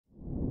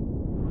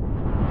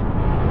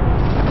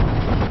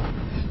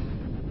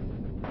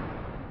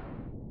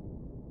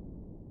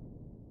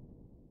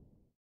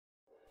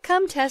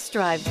Come test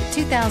drive the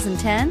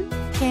 2010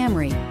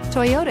 Camry.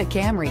 Toyota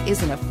Camry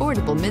is an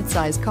affordable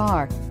midsize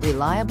car,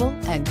 reliable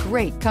and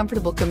great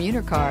comfortable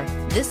commuter car.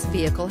 This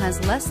vehicle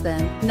has less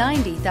than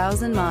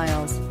 90,000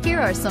 miles. Here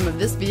are some of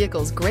this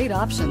vehicle's great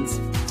options: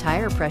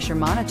 tire pressure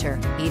monitor,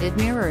 heated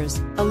mirrors,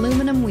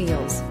 aluminum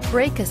wheels,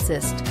 brake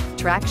assist,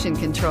 traction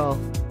control,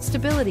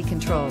 stability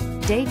control,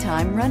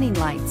 daytime running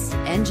lights,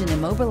 engine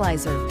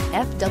immobilizer,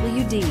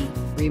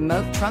 FWD,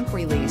 remote trunk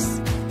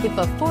release. If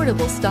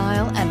affordable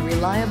style and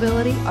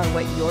reliability are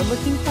what you're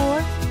looking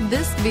for,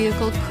 this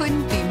vehicle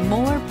couldn't be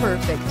more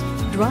perfect.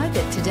 Drive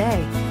it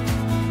today.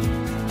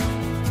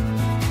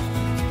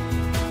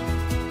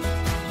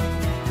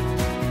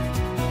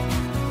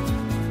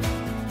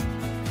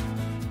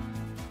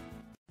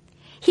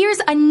 Here's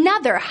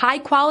another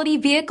high-quality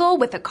vehicle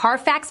with a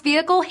Carfax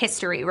Vehicle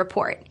History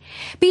Report.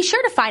 Be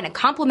sure to find a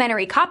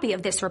complimentary copy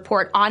of this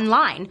report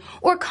online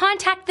or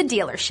contact the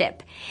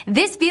dealership.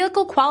 This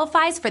vehicle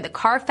qualifies for the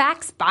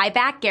Carfax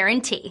Buyback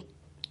Guarantee.